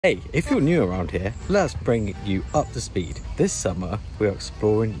Hey, if you're new around here, let's bring you up to speed. This summer, we are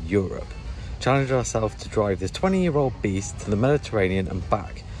exploring Europe. Challenged ourselves to drive this 20-year-old beast to the Mediterranean and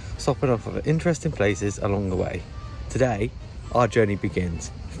back, stopping off at interesting places along the way. Today, our journey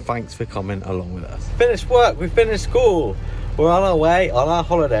begins. Thanks for coming along with us. Finished work, we finished school. We're on our way on our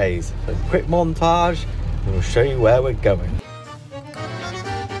holidays. A quick montage, and we'll show you where we're going.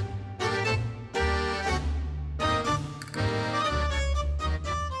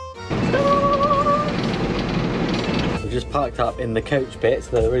 Just parked up in the coach bit,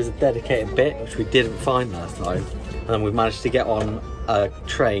 so there is a dedicated bit which we didn't find last time, and then we've managed to get on a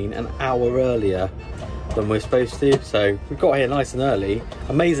train an hour earlier than we're supposed to, so we got here nice and early.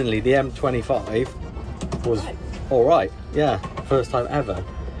 Amazingly, the M25 was all right. Yeah, first time ever.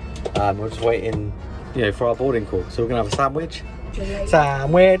 We're just waiting, you know, for our boarding call, so we're gonna have a sandwich.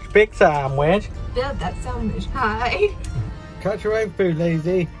 Sandwich, big sandwich. Build that sandwich. Hi. Catch your own food,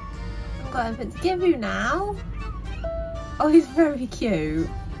 lazy. I've got anything to give you now. Oh, he's very cute.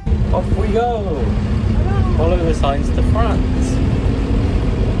 Off we go. Hello. Follow the signs to France.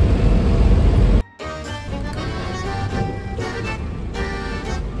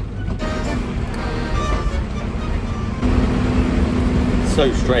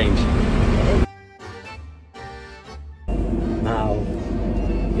 So strange. Now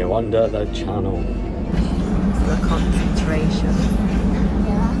you're under the channel. The concentration.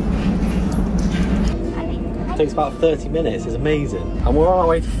 Takes about 30 minutes, it's amazing. And we're on our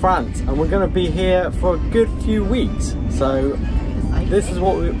way to France, and we're going to be here for a good few weeks. So this is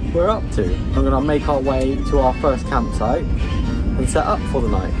what we're up to. I'm going to make our way to our first campsite and set up for the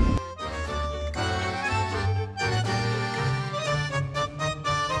night.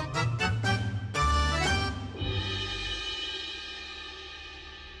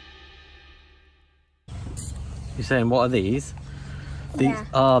 You're saying, what are these? These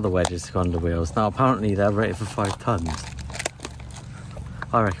are the wedges to go under wheels. Now apparently they're rated for 5 tons.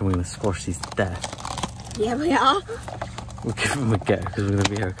 I reckon we're going to squash these to death. Yeah, we are. We'll give them a go because we're going to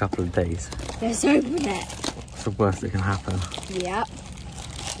be here a couple of days. Let's open it. It's the worst that can happen. Yep.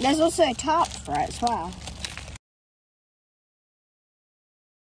 There's also a tarp for it as well.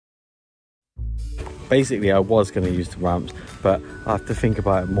 Basically, I was going to use the ramps, but I have to think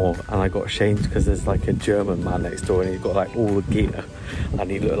about it more, and I got ashamed because there's like a German man next door and he's got like all the gear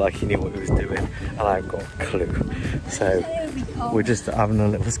and he looked like he knew what he was doing, and I haven't got a clue. So we're just having a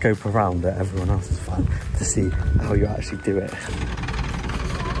little scope around at everyone else's fun to see how you actually do it.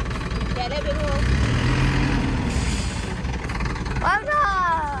 Get it, little. Well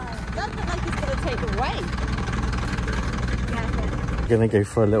done! Doesn't look like it's going to take the weight. We're gonna go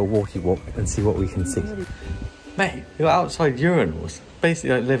for a little walkie walk and see what we can see. Mate, you're outside urinals.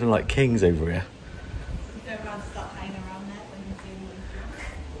 Basically like living like kings over here.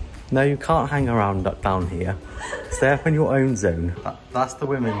 No, you can't hang around up down here. Stay up in your own zone. That's the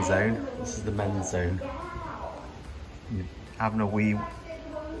women's zone. This is the men's zone. You're having a wee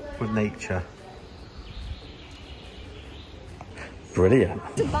with nature. Brilliant.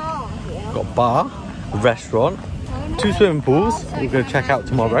 There's a bar here. Got a bar, a restaurant, 2 swimming pools we're going to check out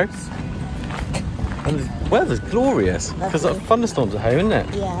tomorrow. And the weather's glorious because of thunderstorms at home, isn't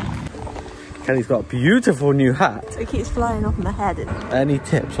it? Yeah. Kelly's got a beautiful new hat. It keeps flying off my head. Any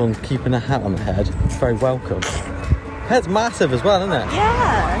tips on keeping a hat on the head? It's very welcome. Head's massive as well, isn't it?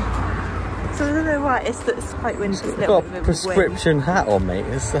 Yeah. So I don't know why, it's quite windy. It's got a prescription hat on, mate.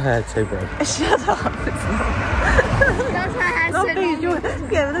 It's the hair too big. Shut up, it's not. That's my hair so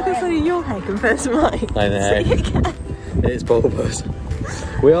long. Yeah, but look how funny your hair compares to mine. I know. It's bulbous.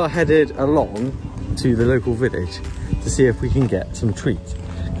 We are headed along to the local village to see if we can get some treats.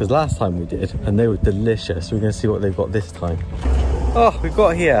 Because last time we did, and they were delicious. So we're going to see what they've got this time. Oh, we've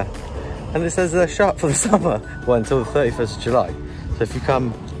got here. And it says they're shut for the summer. Well, until the 31st of July. So if you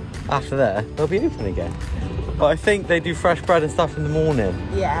come after there, they'll be open again. But I think they do fresh bread and stuff in the morning.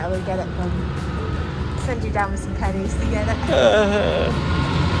 Yeah, we'll get it from. Send you down with some pennies to get it.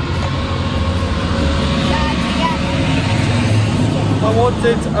 I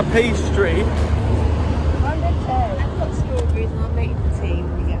wanted a pastry. I've got strawberries and I'll make the tea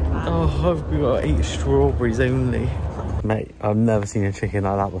when we get back. Oh, I've got 8 strawberries only. Mate, I've never seen a chicken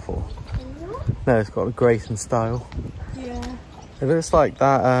like that before. No, it's got a grace and style. Yeah. It looks like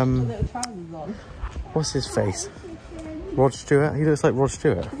that, Little trousers on. what's his face? Rod Stewart? He looks like Rod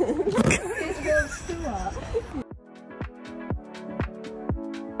Stewart. It's Rod Stewart.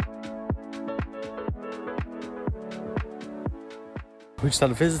 We just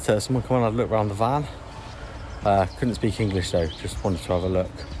had a visitor, someone come and have a look around the van. Couldn't speak English though, just wanted to have a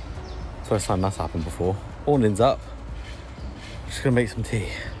look. First time that's happened before. Awning's up. Just gonna make some tea.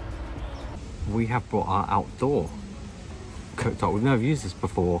 We have brought our outdoor cooktop. We've never used this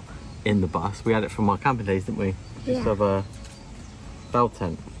before in the bus. We had it from our camping days, didn't we? Yeah. Just have a bell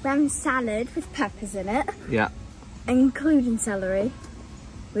tent. Ram salad with peppers in it. Yeah. Including celery.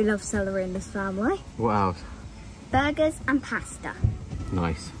 We love celery in this family. What else? Burgers and pasta.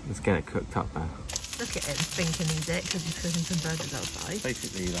 Nice. Let's get it cooked up now. Look at him thinking he's it because he's cooking some burgers outside.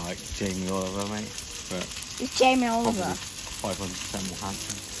 Basically like Jamie Oliver, mate. But It's Jamie Oliver. 500% more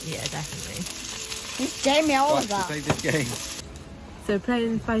handsome. Yeah, definitely. It's Jamie Oliver. Right, play this game. So we're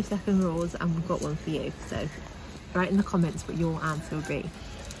playing 5-second rules and we've got one for you. So write in the comments what your answer will be.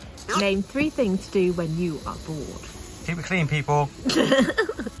 Name 3 things to do when you are bored. Keep it clean, people.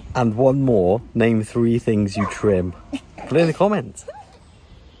 And one more. Name 3 things you trim. Put it in the comments.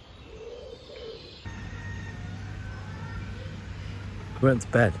 We went to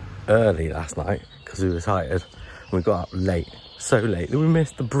bed early last night because we were tired. We got up late, so late that we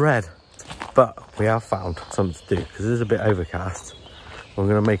missed the bread. But we have found something to do because it is a bit overcast. We're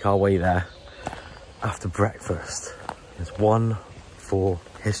going to make our way there after breakfast. There's one for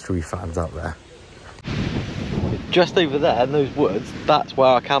history fans out there. Just over there in those woods, that's where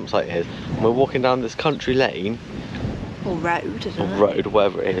our campsite is. And we're walking down this country lane. Or road, isn't it? Or road,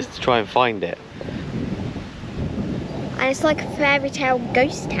 whatever it is, to try and find it. And it's like a fairy tale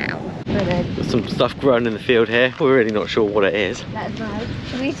ghost town. Got some stuff growing in the field here. We're really not sure what it is. Let us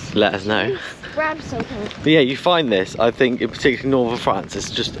know. Let us know. Grab something. But yeah, you find this, I think, in particularly northern France,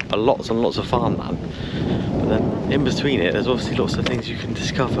 it's just lots and lots of farmland. But then in between it, there's obviously lots of things you can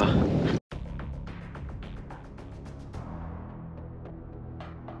discover.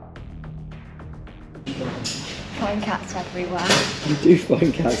 Find cats everywhere. You do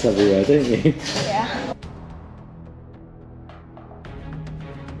find cats everywhere, don't you? Yeah.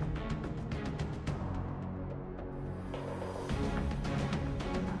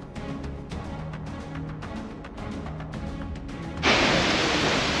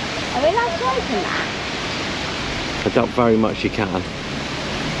 Are we allowed to open that? I doubt very much you can.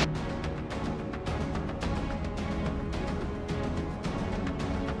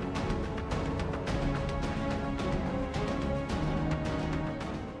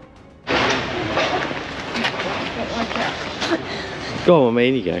 Go on,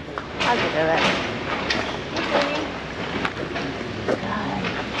 mate, you go. I can do it.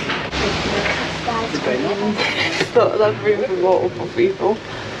 It's not enough room for water for people.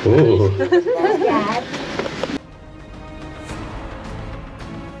 Ooh.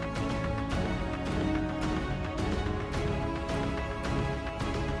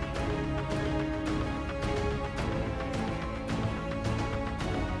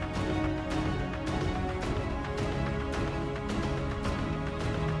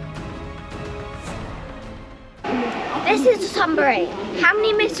 This is a submarine. How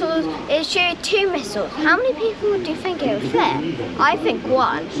many missiles? It showed 2 missiles. How many people do you think it would fit? I think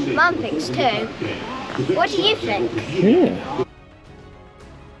 1. Mum thinks 2. What do you think? Yeah.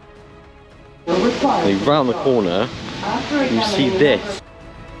 Round the corner, you see this.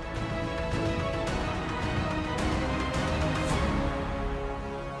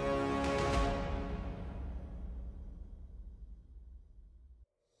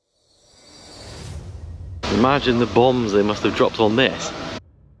 Imagine the bombs they must have dropped on this.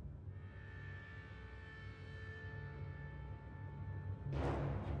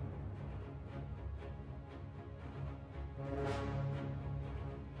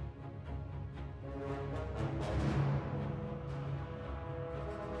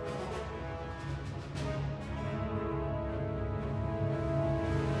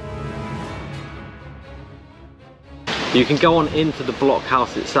 You can go on into the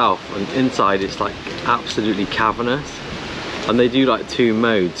blockhouse itself, and inside it's like absolutely cavernous, and they do like 2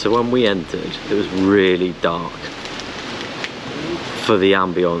 modes. So when we entered, it was really dark for the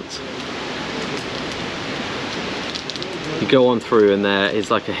ambience. You go on through and there is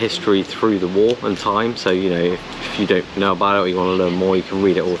like a history through the war and time, so you know, if you don't know about it or you want to learn more, you can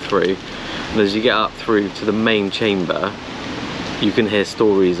read it all through. And as you get up through to the main chamber, you can hear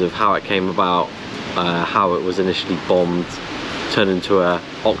stories of how it came about, how it was initially bombed, turned into a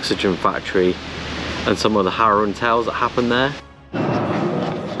oxygen factory, and some of the harrowing tales that happened there.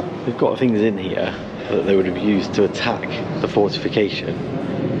 We've got things in here that they would have used to attack the fortification,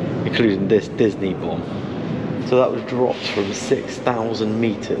 including this Disney bomb. So that was dropped from 6,000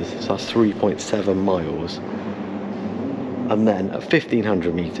 meters, so that's 3.7 miles. And then at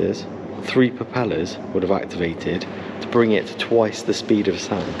 1,500 meters, 3 propellers would have activated to bring it to twice the speed of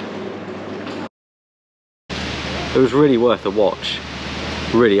sound. It was really worth a watch,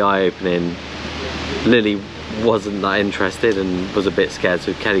 really eye-opening Lily wasn't that interested and was a bit scared,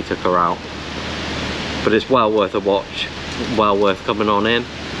 so Kelly took her out. But it's well worth a watch, well worth coming on in.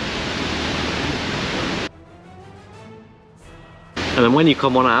 And then when you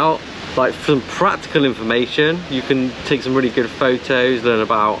come on out, like for some practical information, you can take some really good photos, learn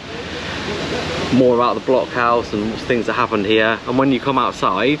about more about the blockhouse and things that happened here. And when you come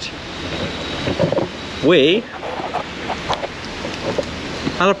outside, we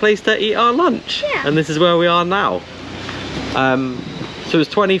had a place to eat our lunch. Yeah. And this is where we are now. So it's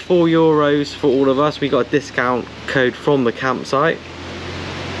 24 euros for all of us. We got a discount code from the campsite,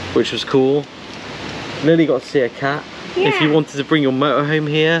 which was cool. Lily got to see a cat. Yeah. If you wanted to bring your motorhome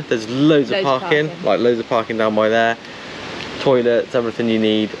here, there's loads of parking, like loads of parking down by there. Toilets, everything you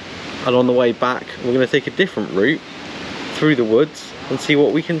need. And on the way back, we're going to take a different route through the woods and see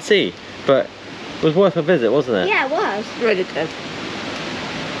what we can see. But it was worth a visit, wasn't it? Yeah, it was. Really good.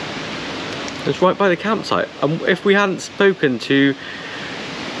 It's right by the campsite. And if we hadn't spoken to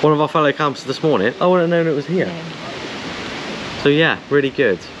one of our fellow campers this morning, I wouldn't have known it was here. Yeah. So yeah, really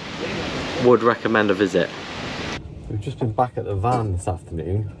good. Would recommend a visit. We've just been back at the van this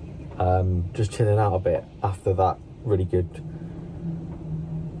afternoon, just chilling out a bit after that really good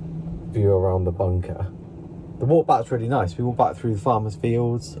view around the bunker. The walk back's really nice. We walked back through the farmers'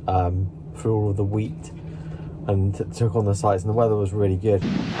 fields, through all of the wheat, and took on the sights, and the weather was really good.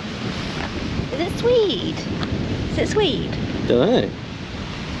 Is it Swede? Is it Swede? Don't know.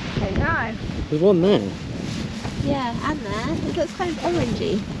 Don't know. There's one there. Yeah, and there. It looks kind of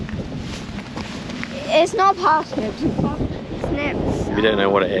orangey. It's not parsnips, it's parsnips. We don't know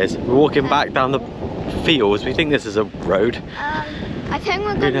what it is. We're walking back down the fields. We think this is a road. I think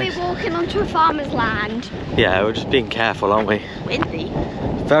we're going to be walking onto a farmer's land. Yeah, we're just being careful, aren't we? Windy.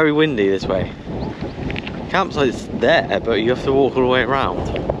 Very windy this way. Campsite's there, but you have to walk all the way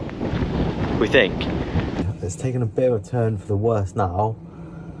around, we think. It's taken a bit of a turn for the worse now.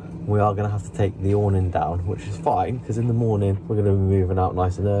 We are going to have to take the awning down, which is fine, because in the morning we're going to be moving out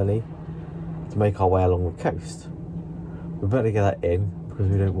nice and early to make our way along the coast. We better get that in because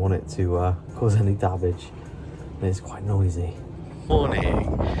we don't want it to cause any damage, and it's quite noisy.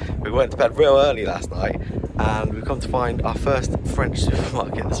 Morning. We went to bed real early last night and we've come to find our first French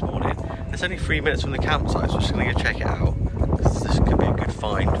supermarket this morning. It's only 3 minutes from the campsite, so we're just going to go check it out. This could be a good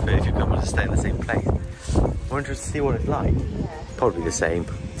find for if you're going to stay in the same place. We're interested to see what it's like. Yeah. Probably the same.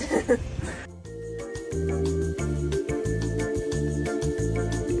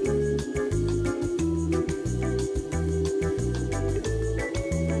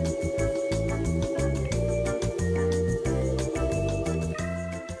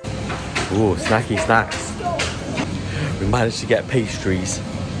 Ooh, snacky snacks. We managed to get pastries.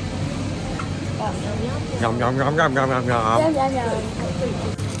 Yum, yum, yum, yum, yum, yum, yum.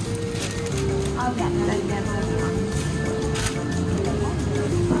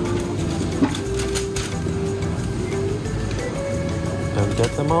 Don't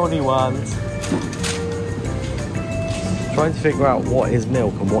get the moldy ones. Trying to figure out what is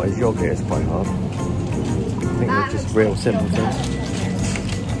milk and what is yogurt is quite hard. I think they're just real simple things.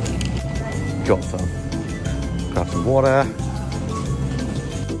 Got some. Grab some water.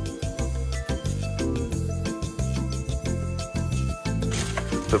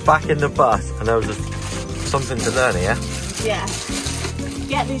 We're back in the bus and there was something to learn here. Yeah.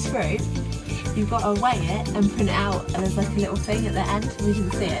 Get these fruit, you've got to weigh it and print it out, and there's like a little thing at the end and we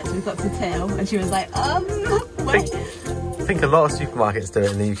can see it. So we've got to till, and she was like, wait. I think a lot of supermarkets do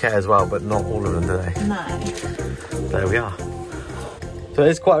it in the UK as well, but not all of them do they? No. There we are. So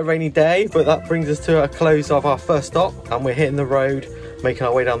it's quite a rainy day, but that brings us to a close of our first stop and we're hitting the road, making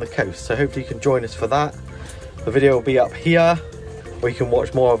our way down the coast. So hopefully you can join us for that. The video will be up here where you can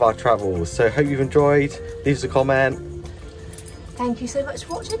watch more of our travels. So hope you've enjoyed. Leave us a comment. Thank you so much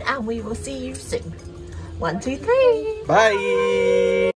for watching and we will see you soon. 1, 2, 3. Bye.